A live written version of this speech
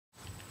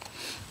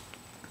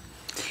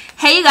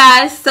Hey you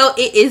guys, so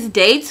it is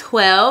day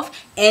 12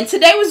 and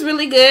today was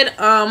really good.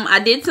 I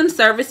did some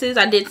services.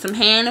 I did some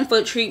hand and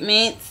foot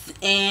treatments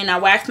and I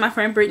waxed my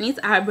friend Brittany's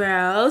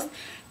eyebrows,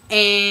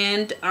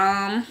 and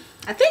I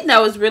think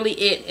that was really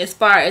it as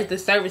far as the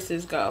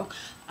services go.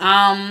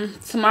 Tomorrow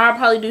I'll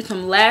probably do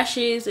some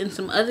lashes and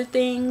some other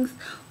things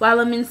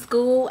while I'm in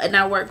school, and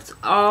I worked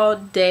all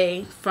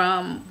day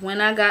from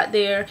when I got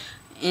there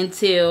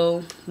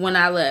until when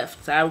I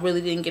left, so I really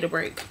didn't get a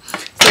break.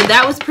 So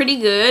that was pretty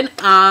good.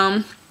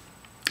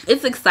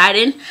 It's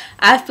exciting.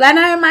 I flat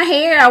ironed my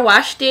hair, I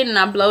washed it, and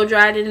I blow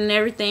dried it and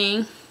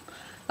everything.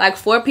 Like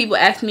 4 people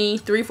asked me,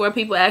 3-4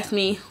 people asked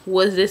me,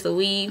 was this a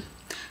weave?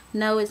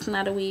 No, it's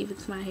not a weave,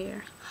 it's my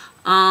hair.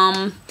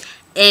 And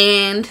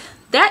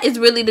that is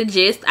really the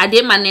gist. I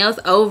did my nails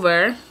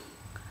over.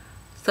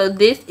 So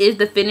this is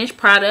the finished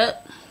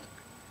product.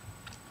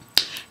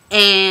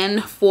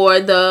 And for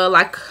the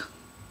like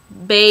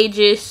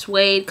beigeish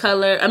suede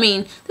color, I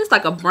mean, this is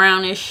like a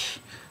brownish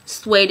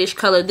suede-ish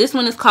color. This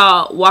one is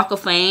called Walk of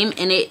Fame,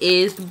 and it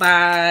is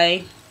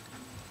by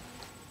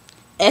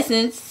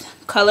Essence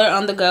Color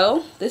on the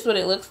Go. This is what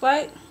it looks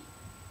like.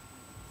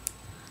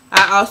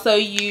 I also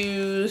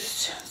used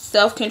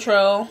Self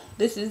Control.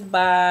 This is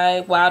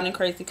by Wild and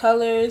Crazy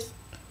Colors.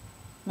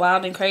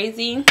 Wild and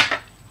Crazy.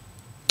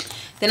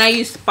 Then I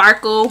used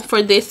Sparkle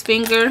for this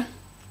finger.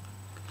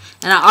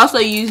 And I also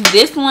used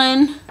this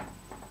one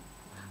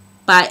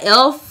by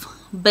Elf,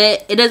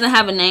 but it doesn't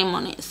have a name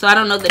on it, so I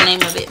don't know the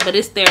name of it, but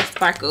it's their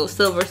sparkle,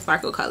 silver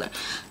sparkle color.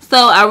 So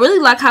I really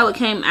like how it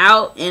came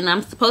out, and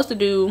I'm supposed to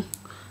do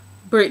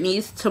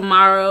Brittany's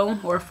tomorrow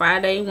or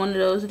Friday, one of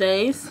those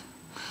days.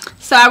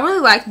 So I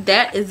really like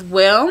that as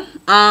well.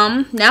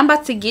 Now I'm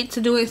about to get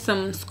to doing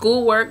some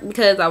schoolwork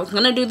because I was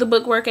gonna do the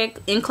book work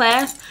in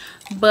class,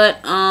 but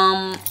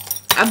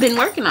I've been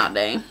working all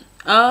day.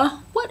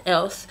 What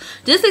else?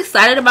 Just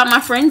excited about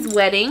my friend's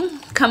wedding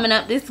coming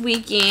up this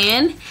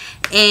weekend,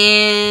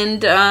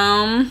 and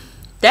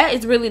that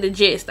is really the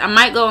gist. I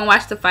might go and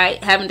watch the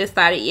fight, haven't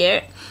decided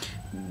yet,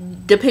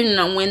 depending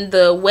on when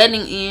the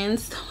wedding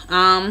ends.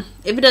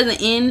 If it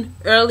doesn't end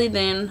early,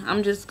 then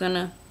I'm just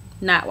gonna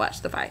not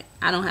watch the fight.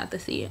 I don't have to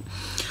see it.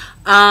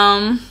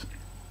 And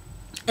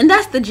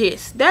that's the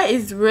gist. That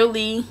is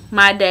really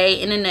my day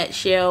in a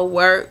nutshell.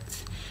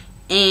 Worked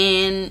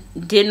and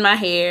did my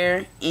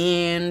hair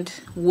and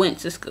went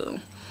to school.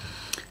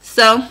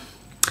 So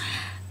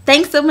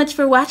thanks so much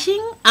for watching.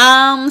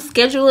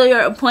 Schedule your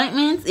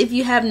appointments if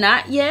you have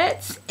not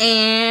yet,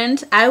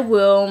 and I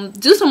will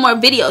do some more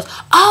videos.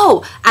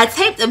 Oh, I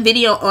taped a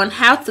video on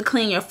how to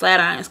clean your flat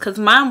irons because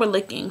mine were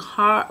looking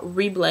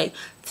horrible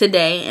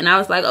today, and I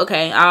was like,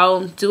 okay,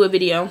 I'll do a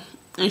video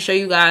and show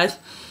you guys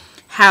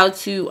how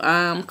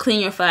to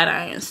clean your flat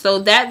irons. So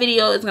that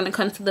video is going to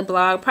come to the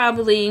blog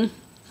probably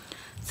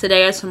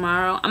today or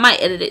tomorrow. I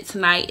might edit it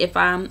tonight if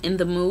I'm in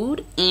the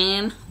mood,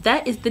 and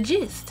that is the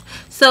gist.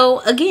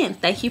 So again,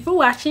 thank you for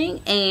watching,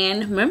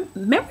 and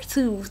remember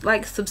to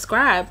like,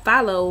 subscribe,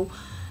 follow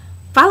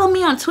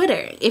me on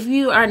Twitter. If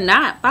you are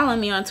not following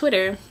me on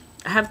Twitter,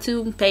 I have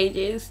 2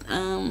 pages.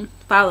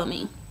 Follow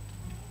me,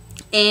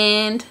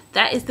 and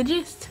that is the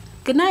gist.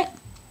 Good night.